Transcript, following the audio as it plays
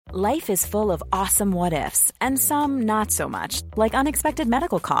Life is full of awesome what-ifs, and some not so much, like unexpected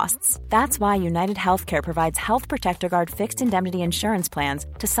medical costs. That's why United Healthcare provides Health Protector Guard fixed indemnity insurance plans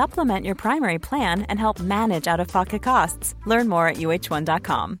to supplement your primary plan and help manage out-of-pocket costs. Learn more at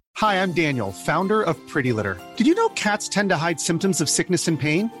uh1.com. Hi, I'm Daniel, founder of Pretty Litter. Did you know cats tend to hide symptoms of sickness and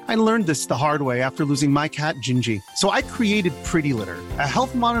pain? I learned this the hard way after losing my cat, Gingy. So I created Pretty Litter, a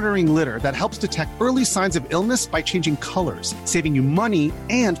health monitoring litter that helps detect early signs of illness by changing colors, saving you money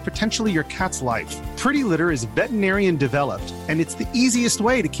and potentially your cat's life. Pretty Litter is veterinarian developed, and it's the easiest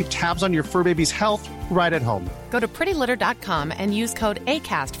way to keep tabs on your fur baby's health right at home. Go to prettylitter.com and use code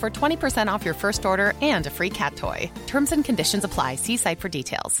ACAST for 20% off your first order and a free cat toy. Terms and conditions apply. See site for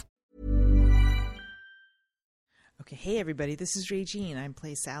details. Okay, hey everybody, this is Regine. I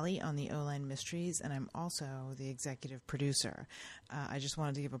play Sally on the O-Line Mysteries, and I'm also the executive producer. I just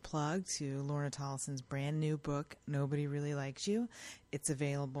wanted to give a plug to Lorna Tollison's brand new book, Nobody Really Likes You. It's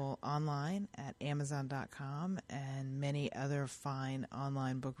available online at Amazon.com and many other fine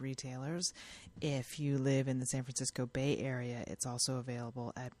online book retailers. If you live in the San Francisco Bay Area, it's also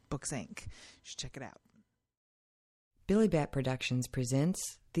available at Books Inc. You should check it out. Billy Bat Productions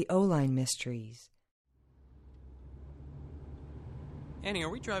presents The O-Line Mysteries. Annie, are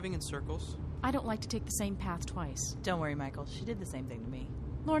we driving in circles? I don't like to take the same path twice. Don't worry, Michael. She did the same thing to me.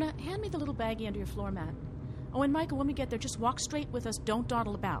 Lorna, hand me the little baggie under your floor mat. Oh, and Michael, when we get there, just walk straight with us. Don't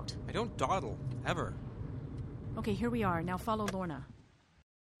dawdle about. I don't dawdle, ever. Okay, here we are. Now follow Lorna.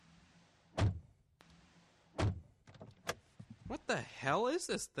 What the hell is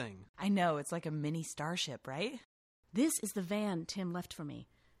this thing? I know, it's like a mini starship, right? This is the van Tim left for me.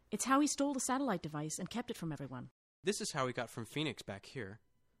 It's how he stole the satellite device and kept it from everyone. This is how he got from Phoenix back here.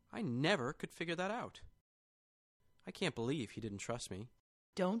 I never could figure that out. I can't believe he didn't trust me.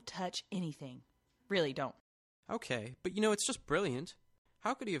 Don't touch anything. Really, don't. Okay, but you know, it's just brilliant.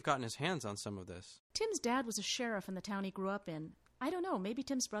 How could he have gotten his hands on some of this? Tim's dad was a sheriff in the town he grew up in. I don't know, maybe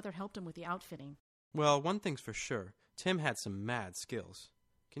Tim's brother helped him with the outfitting. Well, one thing's for sure. Tim had some mad skills.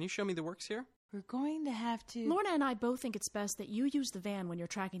 Can you show me the works here? We're going to have to... Lorna and I both think it's best that you use the van when you're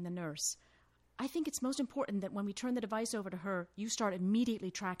tracking the nurse. I think it's most important that when we turn the device over to her, you start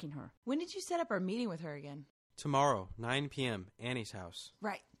immediately tracking her. When did you set up our meeting with her again? Tomorrow, 9 p.m., Annie's house.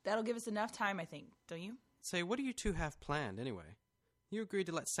 Right. That'll give us enough time, I think. Don't you? Say, what do you two have planned, anyway? You agreed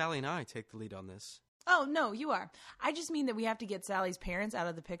to let Sally and I take the lead on this. Oh, no, you are. I just mean that we have to get Sally's parents out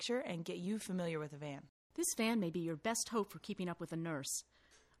of the picture and get you familiar with the van. This van may be your best hope for keeping up with a nurse.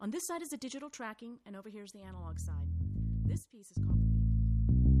 On this side is the digital tracking, and over here is the analog side. This piece is called the big ear.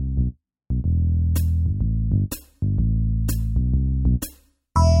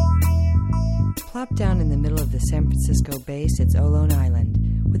 Plopped down in the middle of the San Francisco Bay sits Olone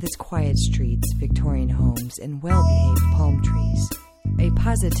Island, with its quiet streets, Victorian homes, and well-behaved palm trees. A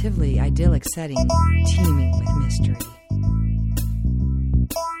positively idyllic setting, teeming with mystery.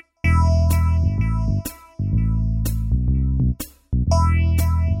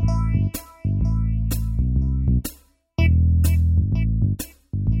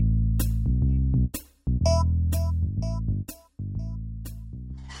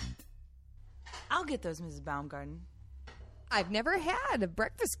 I'll get those, Mrs. Baumgarten. I've never had a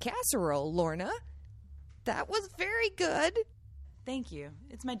breakfast casserole, Lorna. That was very good. Thank you.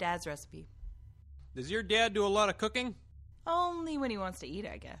 It's my dad's recipe. Does your dad do a lot of cooking? Only when he wants to eat,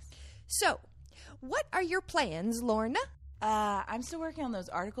 I guess. So, what are your plans, Lorna? I'm still working on those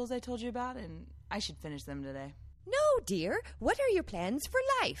articles I told you about, and I should finish them today. No, dear. What are your plans for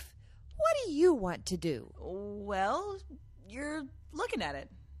life? What do you want to do? Well, you're looking at it.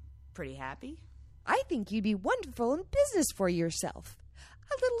 Pretty happy? I think you'd be wonderful in business for yourself.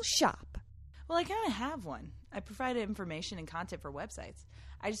 A little shop. Well, I kind of have one. I provide information and content for websites.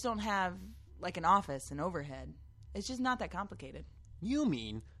 I just don't have, like, an office and overhead. It's just not that complicated. You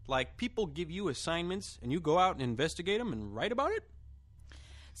mean, like, people give you assignments and you go out and investigate them and write about it?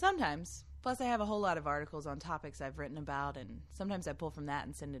 Sometimes. Plus, I have a whole lot of articles on topics I've written about, and sometimes I pull from that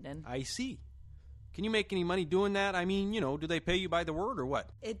and send it in. I see. Can you make any money doing that? I mean, you know, do they pay you by the word or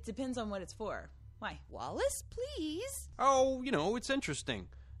what? It depends on what it's for. Why? Wallace, please. Oh, you know, it's interesting.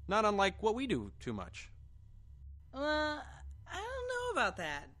 Not unlike what we do too much. I don't know about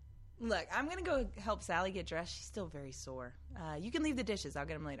that. Look, I'm going to go help Sally get dressed. She's still very sore. You can leave the dishes. I'll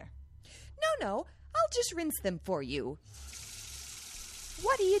get them later. No. I'll just rinse them for you.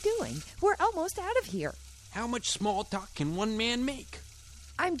 What are you doing? We're almost out of here. How much small talk can one man make?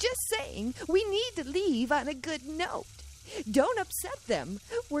 I'm just saying we need to leave on a good note. Don't upset them.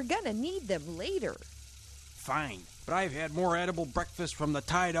 We're gonna need them later. Fine, but I've had more edible breakfast from the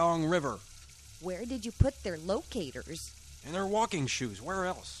Tidong River. Where did you put their locators? And they're walking shoes. Where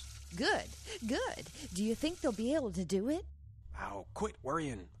else? Good. Do you think they'll be able to do it? Oh, quit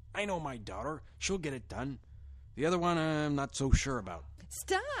worrying. I know my daughter. She'll get it done. The other one, I'm not so sure about.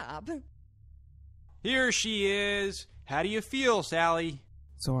 Stop. Here she is. How do you feel, Sally?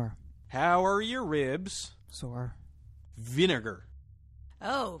 Sore. How are your ribs? Sore. Vinegar.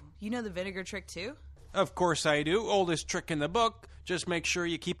 Oh, you know the vinegar trick too? Of course I do. Oldest trick in the book. Just make sure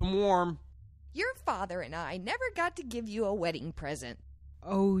you keep them warm. Your father and I never got to give you a wedding present.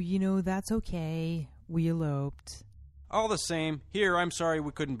 Oh, that's okay. We eloped. All the same, here, I'm sorry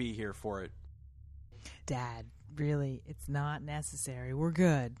we couldn't be here for it. Dad, really, it's not necessary. We're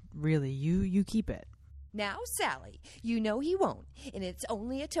good. Really, you keep it. Now, Sally, you know he won't, and it's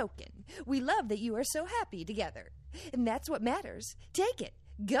only a token. We love that you are so happy together, and that's what matters. Take it.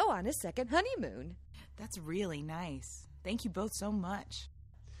 Go on a second honeymoon. That's really nice. Thank you both so much.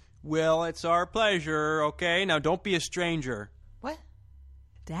 Well, it's our pleasure, okay? Now don't be a stranger. What?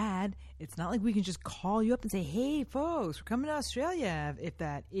 Dad, it's not like we can just call you up and say, hey, folks, we're coming to Australia, if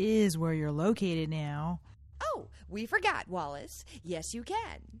that is where you're located now. Oh, we forgot, Wallace. Yes, you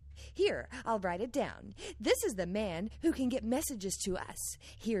can. Here, I'll write it down. This is the man who can get messages to us.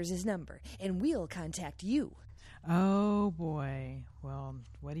 Here's his number, and we'll contact you. Oh, boy. Well,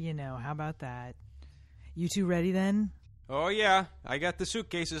 what do you know? How about that? You two ready then? Oh, yeah. I got the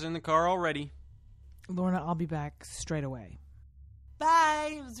suitcases in the car already. Lorna, I'll be back straight away.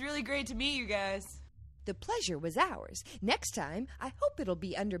 Bye. It was really great to meet you guys. The pleasure was ours. Next time, I hope it'll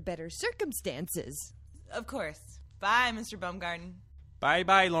be under better circumstances. Of course. Bye, Mr. Baumgarten.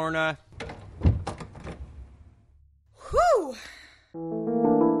 Bye-bye, Lorna. Whew!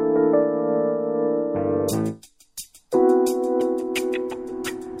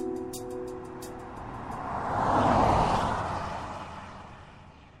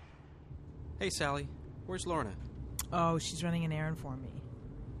 Hey, Sally. Where's Lorna? Oh, she's running an errand for me.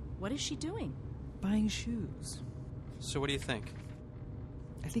 What is she doing? Buying shoes. So what do you think?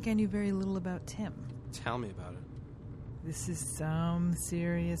 I think I knew very little about Tim. Tell me about it. This is some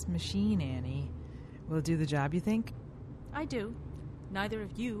serious machine, Annie. Will it do the job, you think? I do. Neither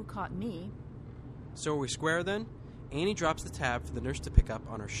of you caught me. So are we square then? Annie drops the tab for the nurse to pick up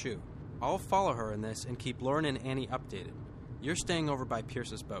on her shoe. I'll follow her in this and keep Lauren and Annie updated. You're staying over by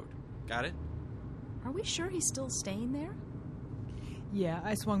Pierce's boat. Got it? Are we sure he's still staying there? Yeah,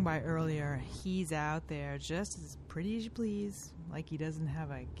 I swung by earlier. He's out there just as pretty as you please, like he doesn't have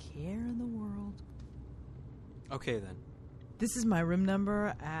a care in the world. Okay, then. This is my room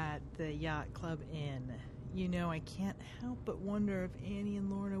number at the Yacht Club Inn. You know, I can't help but wonder if Annie and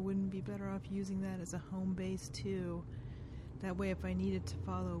Lorna wouldn't be better off using that as a home base, too. That way, if I needed to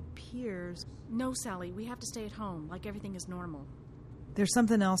follow Pierce... No, Sally, we have to stay at home, like everything is normal. There's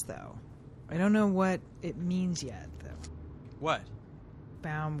something else, though. I don't know what it means yet, though. What?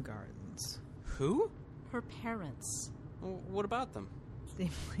 Baumgartens. Who? Her parents. Well, what about them? They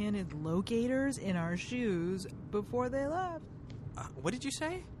planted locators in our shoes before they left. What did you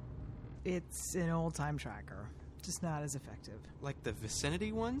say? It's an old time tracker, just not as effective. Like the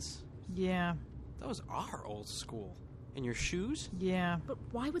vicinity ones? Yeah. Those are old school. And your shoes? Yeah. But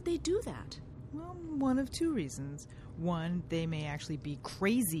why would they do that? Well, one of two reasons. One, they may actually be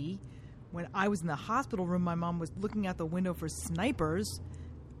crazy. When I was in the hospital room, my mom was looking out the window for snipers.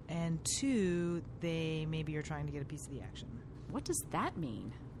 And two, they maybe are trying to get a piece of the action. What does that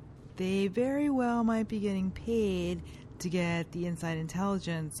mean? They very well might be getting paid to get the inside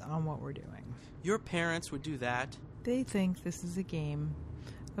intelligence on what we're doing. Your parents would do that? They think this is a game.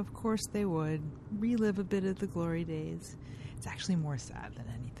 Of course they would. Relive a bit of the glory days. It's actually more sad than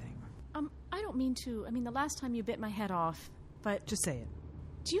anything. I don't mean to. I mean, the last time you bit my head off, but... Just say it.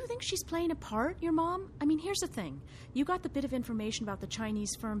 Do you think she's playing a part, your mom? I mean, here's the thing. You got the bit of information about the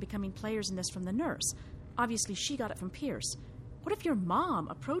Chinese firm becoming players in this from the nurse. Obviously, she got it from Pierce. What if your mom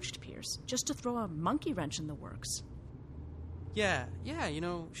approached Pierce just to throw a monkey wrench in the works? Yeah, you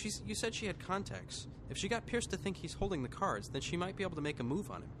know, you said she had contacts. If she got Pierce to think he's holding the cards, then she might be able to make a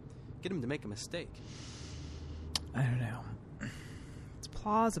move on him. Get him to make a mistake. I don't know. It's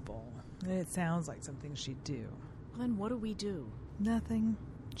plausible. And it sounds like something she'd do. Well, then what do we do? Nothing.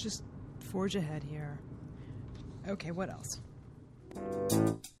 Just forge ahead here. Okay, what else?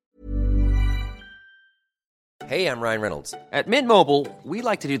 Hey, I'm Ryan Reynolds. At Mint Mobile, we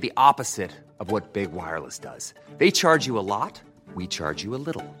like to do the opposite of what Big Wireless does. They charge you a lot, we charge you a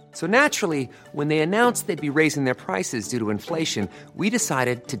little. So naturally, when they announced they'd be raising their prices due to inflation, we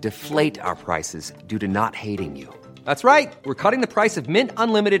decided to deflate our prices due to not hating you. That's right. We're cutting the price of Mint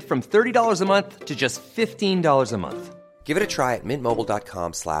Unlimited from $30 a month to just $15 a month. Give it a try at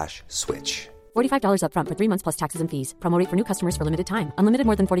mintmobile.com/switch. $45 up front for 3 months plus taxes and fees. Promo rate for new customers for limited time. Unlimited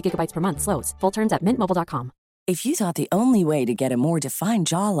more than 40 gigabytes per month slows. Full terms at mintmobile.com. If you thought the only way to get a more defined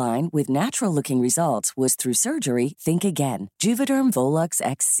jawline with natural-looking results was through surgery, think again. Juvederm Volux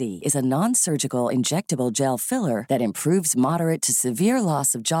XC is a non-surgical injectable gel filler that improves moderate to severe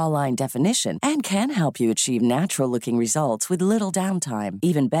loss of jawline definition and can help you achieve natural-looking results with little downtime.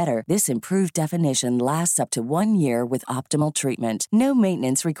 Even better, this improved definition lasts up to 1 year with optimal treatment. No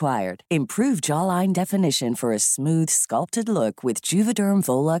maintenance required. Improve jawline definition for a smooth, sculpted look with Juvederm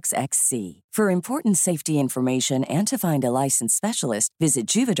Volux XC. For important safety information and to find a licensed specialist, visit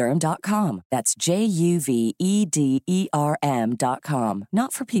Juvederm.com. That's JUVEDERM.com.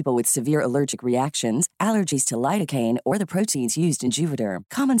 Not for people with severe allergic reactions, allergies to lidocaine, or the proteins used in Juvederm.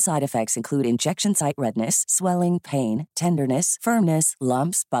 Common side effects include injection site redness, swelling, pain, tenderness, firmness,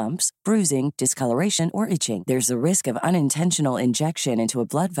 lumps, bumps, bruising, discoloration, or itching. There's a risk of unintentional injection into a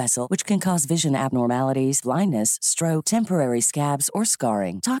blood vessel, which can cause vision abnormalities, blindness, stroke, temporary scabs, or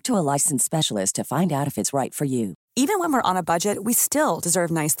scarring. Talk to a licensed specialist to find out if it's right for you. Even when we're on a budget, we still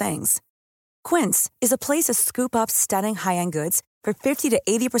deserve nice things. Quince is a place to scoop up stunning high-end goods for 50 to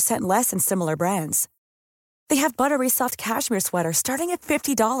 80% less than similar brands. They have buttery soft cashmere sweaters starting at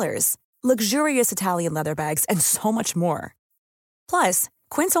 $50, luxurious Italian leather bags, and so much more. Plus,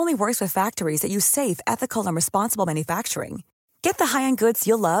 Quince only works with factories that use safe, ethical, and responsible manufacturing. Get the high-end goods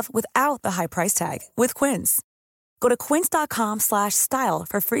you'll love without the high price tag with Quince. Go to quince.com/style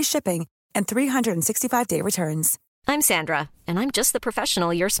for free shipping and 365-day returns. I'm Sandra, and I'm just the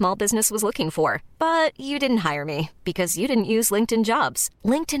professional your small business was looking for. But you didn't hire me because you didn't use LinkedIn Jobs.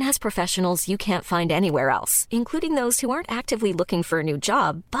 LinkedIn has professionals you can't find anywhere else, including those who aren't actively looking for a new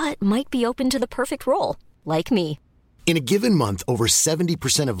job, but might be open to the perfect role, like me. In a given month, over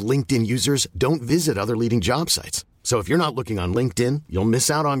 70% of LinkedIn users don't visit other leading job sites. So if you're not looking on LinkedIn, you'll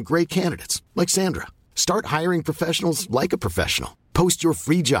miss out on great candidates, like Sandra. Start hiring professionals like a professional. Post your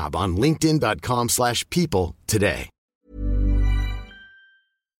free job on linkedin.com/people today.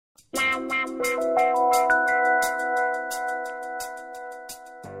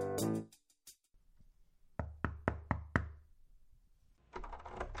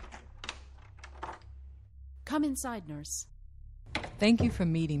 Come inside, nurse. Thank you for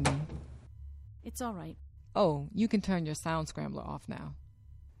meeting me. It's all right. Oh, you can turn your sound scrambler off now.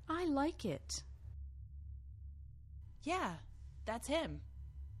 I like it. Yeah, that's him.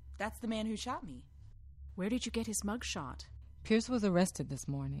 That's the man who shot me. Where did you get his mugshot? Pierce was arrested this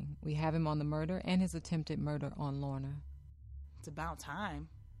morning. We have him on the murder and his attempted murder on Lorna. It's about time.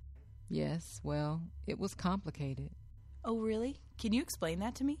 Yes, well, it was complicated. Oh, really? Can you explain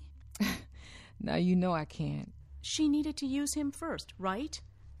that to me? Now you know I can't. She needed to use him first, right?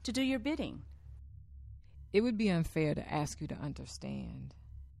 To do your bidding. It would be unfair to ask you to understand.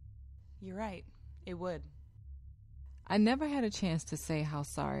 You're right. It would. I never had a chance to say how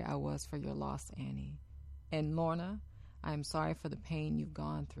sorry I was for your loss, Annie. And Lorna, I am sorry for the pain you've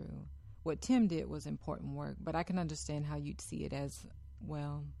gone through. What Tim did was important work, but I can understand how you'd see it as,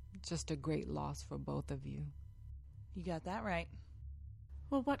 well, just a great loss for both of you. You got that right.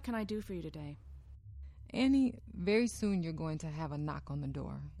 Well, what can I do for you today? Annie, very soon you're going to have a knock on the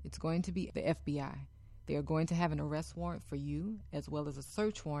door. It's going to be the FBI. They are going to have an arrest warrant for you, as well as a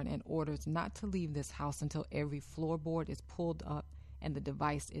search warrant and orders not to leave this house until every floorboard is pulled up and the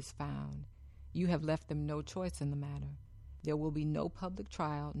device is found. You have left them no choice in the matter. There will be no public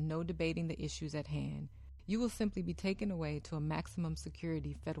trial, no debating the issues at hand. You will simply be taken away to a maximum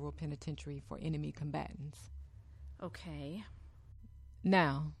security federal penitentiary for enemy combatants. Okay.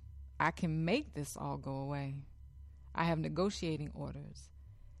 Now, I can make this all go away. I have negotiating orders.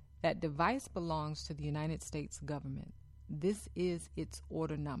 That device belongs to the United States government. This is its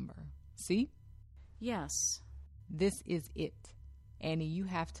order number. See? Yes. This is it. Annie, you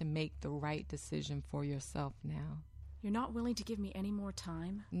have to make the right decision for yourself now. You're not willing to give me any more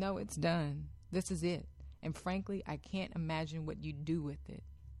time? No, it's done. This is it. And frankly, I can't imagine what you'd do with it.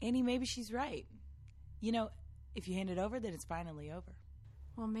 Annie, maybe she's right. You know, if you hand it over, then it's finally over.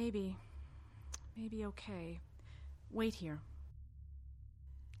 Well, maybe. Maybe okay. Wait here.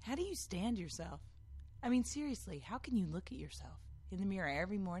 How do you stand yourself? I mean, seriously, how can you look at yourself in the mirror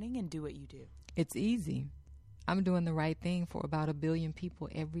every morning and do what you do? It's easy. I'm doing the right thing for about 1 billion people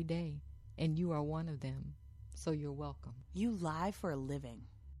every day, and you are one of them, so you're welcome. You lie for a living.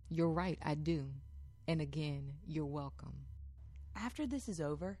 You're right, I do. And again, you're welcome. After this is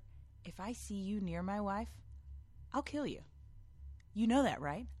over, if I see you near my wife, I'll kill you. You know that,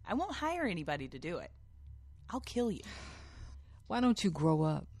 right? I won't hire anybody to do it. I'll kill you. Why don't you grow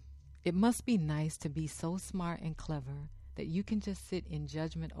up? It must be nice to be so smart and clever that you can just sit in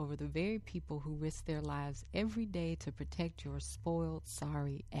judgment over the very people who risk their lives every day to protect your spoiled,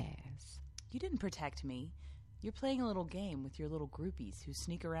 sorry ass. You didn't protect me. You're playing a little game with your little groupies who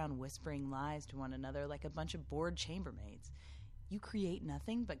sneak around whispering lies to one another like a bunch of bored chambermaids. You create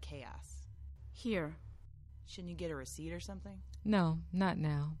nothing but chaos. Here. Shouldn't you get a receipt or something? No, not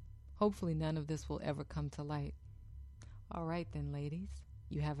now. Hopefully none of this will ever come to light. All right then, ladies.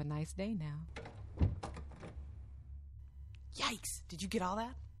 You have a nice day now. Yikes! Did you get all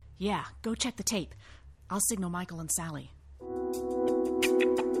that? Yeah, go check the tape. I'll signal Michael and Sally.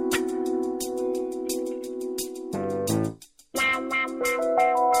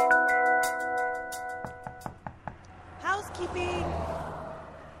 Housekeeping!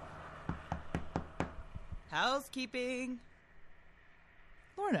 Housekeeping!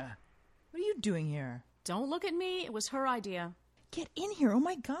 Lorna, what are you doing here? Don't look at me. It was her idea. Get in here. Oh,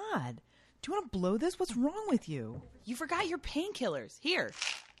 my God. Do you want to blow this? What's wrong with you? You forgot your painkillers. Here.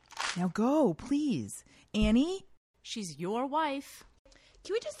 Now go, please. Annie? She's your wife.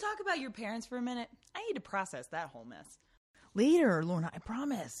 Can we just talk about your parents for a minute? I need to process that whole mess. Later, Lorna, I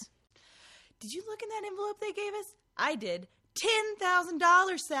promise. Did you look in that envelope they gave us? I did.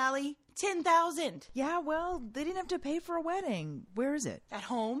 $10,000, Sally. $10,000. Yeah, well, they didn't have to pay for a wedding. Where is it? At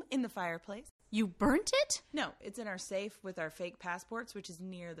home, in the fireplace. You burnt it? No, it's in our safe with our fake passports, which is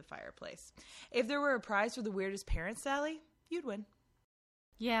near the fireplace. If there were a prize for the weirdest parents, Sally, you'd win.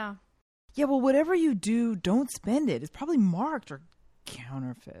 Yeah. Yeah, well, whatever you do, don't spend it. It's probably marked or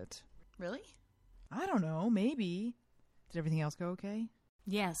counterfeit. Really? I don't know, maybe. Did everything else go okay?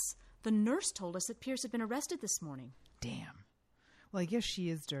 Yes. The nurse told us that Pierce had been arrested this morning. Damn. Well, I guess she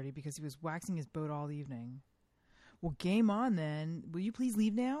is dirty because he was waxing his boat all evening. Well, game on then. Will you please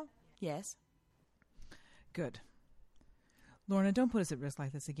leave now? Yes. Good. Lorna, don't put us at risk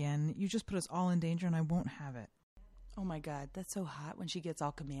like this again. You just put us all in danger and I won't have it. Oh my God, that's so hot when she gets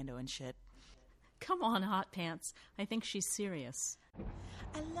all commando and shit. Come on, Hot Pants. I think she's serious.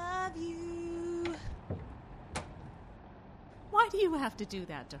 I love you. Why do you have to do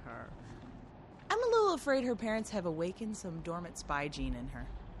that to her? I'm a little afraid her parents have awakened some dormant spy gene in her.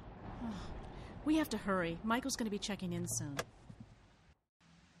 We have to hurry. Michael's going to be checking in soon.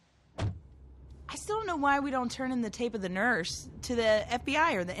 I still don't know why we don't turn in the tape of the nurse to the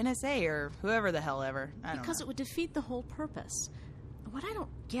FBI or the NSA or whoever the hell ever. Because it would defeat the whole purpose. What I don't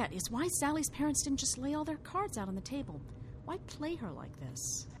get is why Sally's parents didn't just lay all their cards out on the table. Why play her like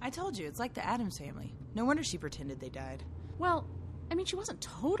this? I told you, it's like the Addams family. No wonder she pretended they died. Well, I mean, she wasn't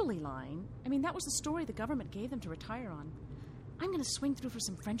totally lying. I mean, that was the story the government gave them to retire on. I'm going to swing through for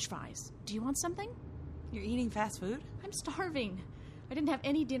some French fries. Do you want something? You're eating fast food? I'm starving. I didn't have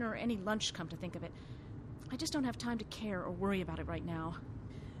any dinner or any lunch, come to think of it. I just don't have time to care or worry about it right now.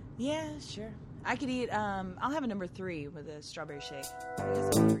 Yeah, sure. I could eat, I'll have a number 3 with a strawberry shake. I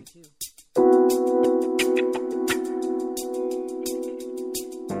guess I'm hungry too.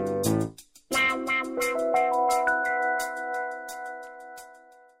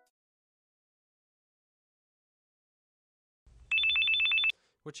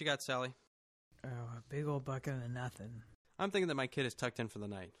 What you got, Sally? Oh, a big old bucket of nothing. I'm thinking that my kid is tucked in for the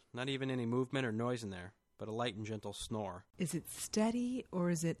night. Not even any movement or noise in there, but a light and gentle snore. Is it steady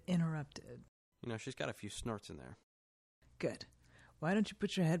or is it interrupted? You know, she's got a few snorts in there. Good. Why don't you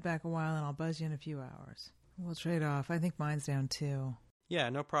put your head back a while and I'll buzz you in a few hours. We'll trade off. I think mine's down too. Yeah,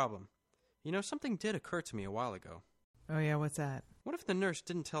 no problem. You know, something did occur to me a while ago. Oh yeah, what's that? What if the nurse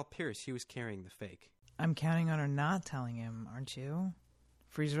didn't tell Pierce he was carrying the fake? I'm counting on her not telling him, aren't you?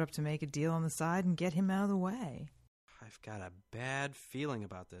 Frees her up to make a deal on the side and get him out of the way. I've got a bad feeling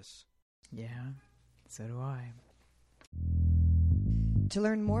about this. Yeah, so do I. To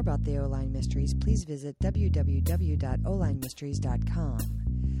learn more about the O-Line Mysteries, please visit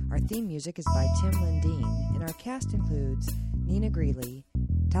www.olinemysteries.com. Our theme music is by Tim Lindeen, and our cast includes Nina Greeley,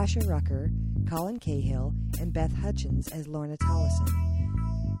 Tasha Rucker, Colin Cahill, and Beth Hutchins as Lorna Tollison.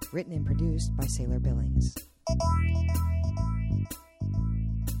 Written and produced by Sailor Billings.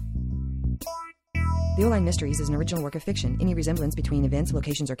 The O-Line Mysteries is an original work of fiction. Any resemblance between events,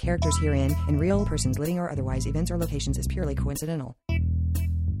 locations, or characters herein and real persons, living or otherwise, events or locations is purely coincidental.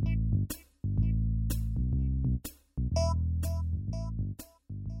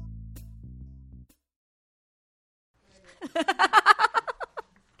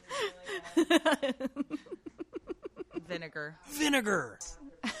 Vinegar.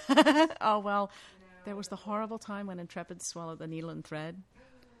 Oh, well, there was the horrible time when Intrepid swallowed the needle and thread.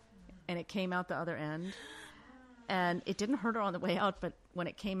 And it came out the other end. And it didn't hurt her on the way out, but when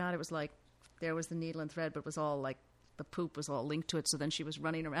it came out, it was like there was the needle and thread, but it was all like the poop was all linked to it. So then she was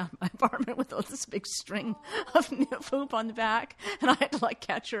running around my apartment with all this big string of poop on the back, and I had to like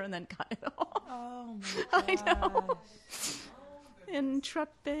catch her and then cut it off. Oh my I know.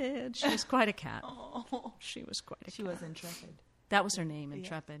 Intrepid. She was quite a cat. Oh. She was quite a cat. She was Intrepid. That was her name,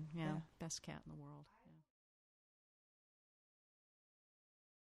 Intrepid. Yeah. Best cat in the world.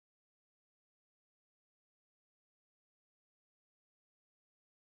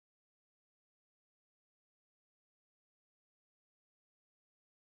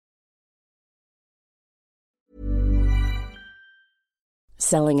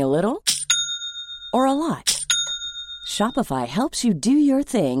 Selling a little or a lot? Shopify helps you do your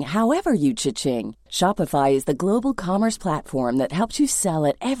thing however you cha-ching. Shopify is the global commerce platform that helps you sell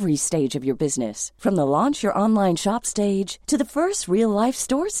at every stage of your business. From the launch your online shop stage to the first real-life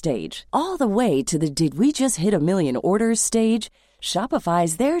store stage, all the way to the did we just hit a million orders stage. Shopify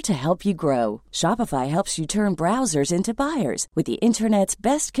is there to help you grow. Shopify helps you turn browsers into buyers with the internet's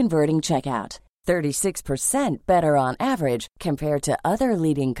best converting checkout. 36% better on average compared to other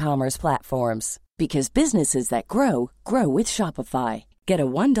leading commerce platforms. Because businesses that grow, grow with Shopify. Get a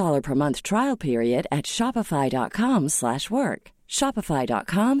 $1 per month trial period at shopify.com/work.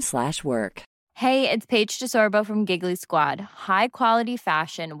 Shopify.com/work. Hey, it's Paige DeSorbo from Giggly Squad. High quality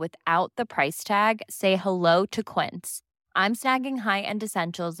fashion without the price tag. Say hello to Quince. I'm snagging high-end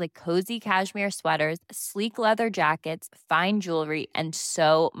essentials like cozy cashmere sweaters, sleek leather jackets, fine jewelry, and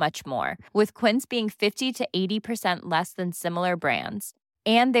so much more. With Quince being 50 to 80% less than similar brands.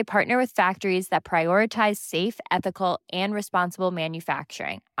 And they partner with factories that prioritize safe, ethical, and responsible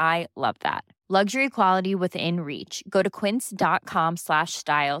manufacturing. I love that. Luxury quality within reach. Go to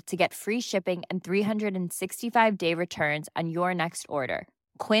quince.com/style to get free shipping and 365-day returns on your next order.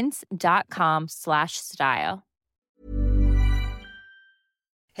 Quince.com/style.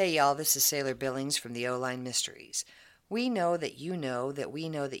 Hey y'all, this is Sailor Billings from the O-Line Mysteries. We know that you know that we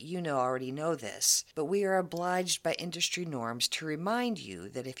know that you know already know this, but we are obliged by industry norms to remind you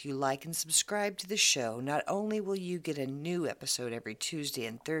that if you like and subscribe to the show, not only will you get a new episode every Tuesday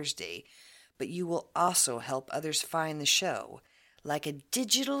and Thursday, but you will also help others find the show, like a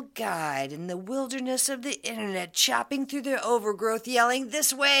digital guide in the wilderness of the internet, chopping through their overgrowth, yelling,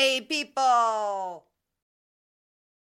 "This way, people!"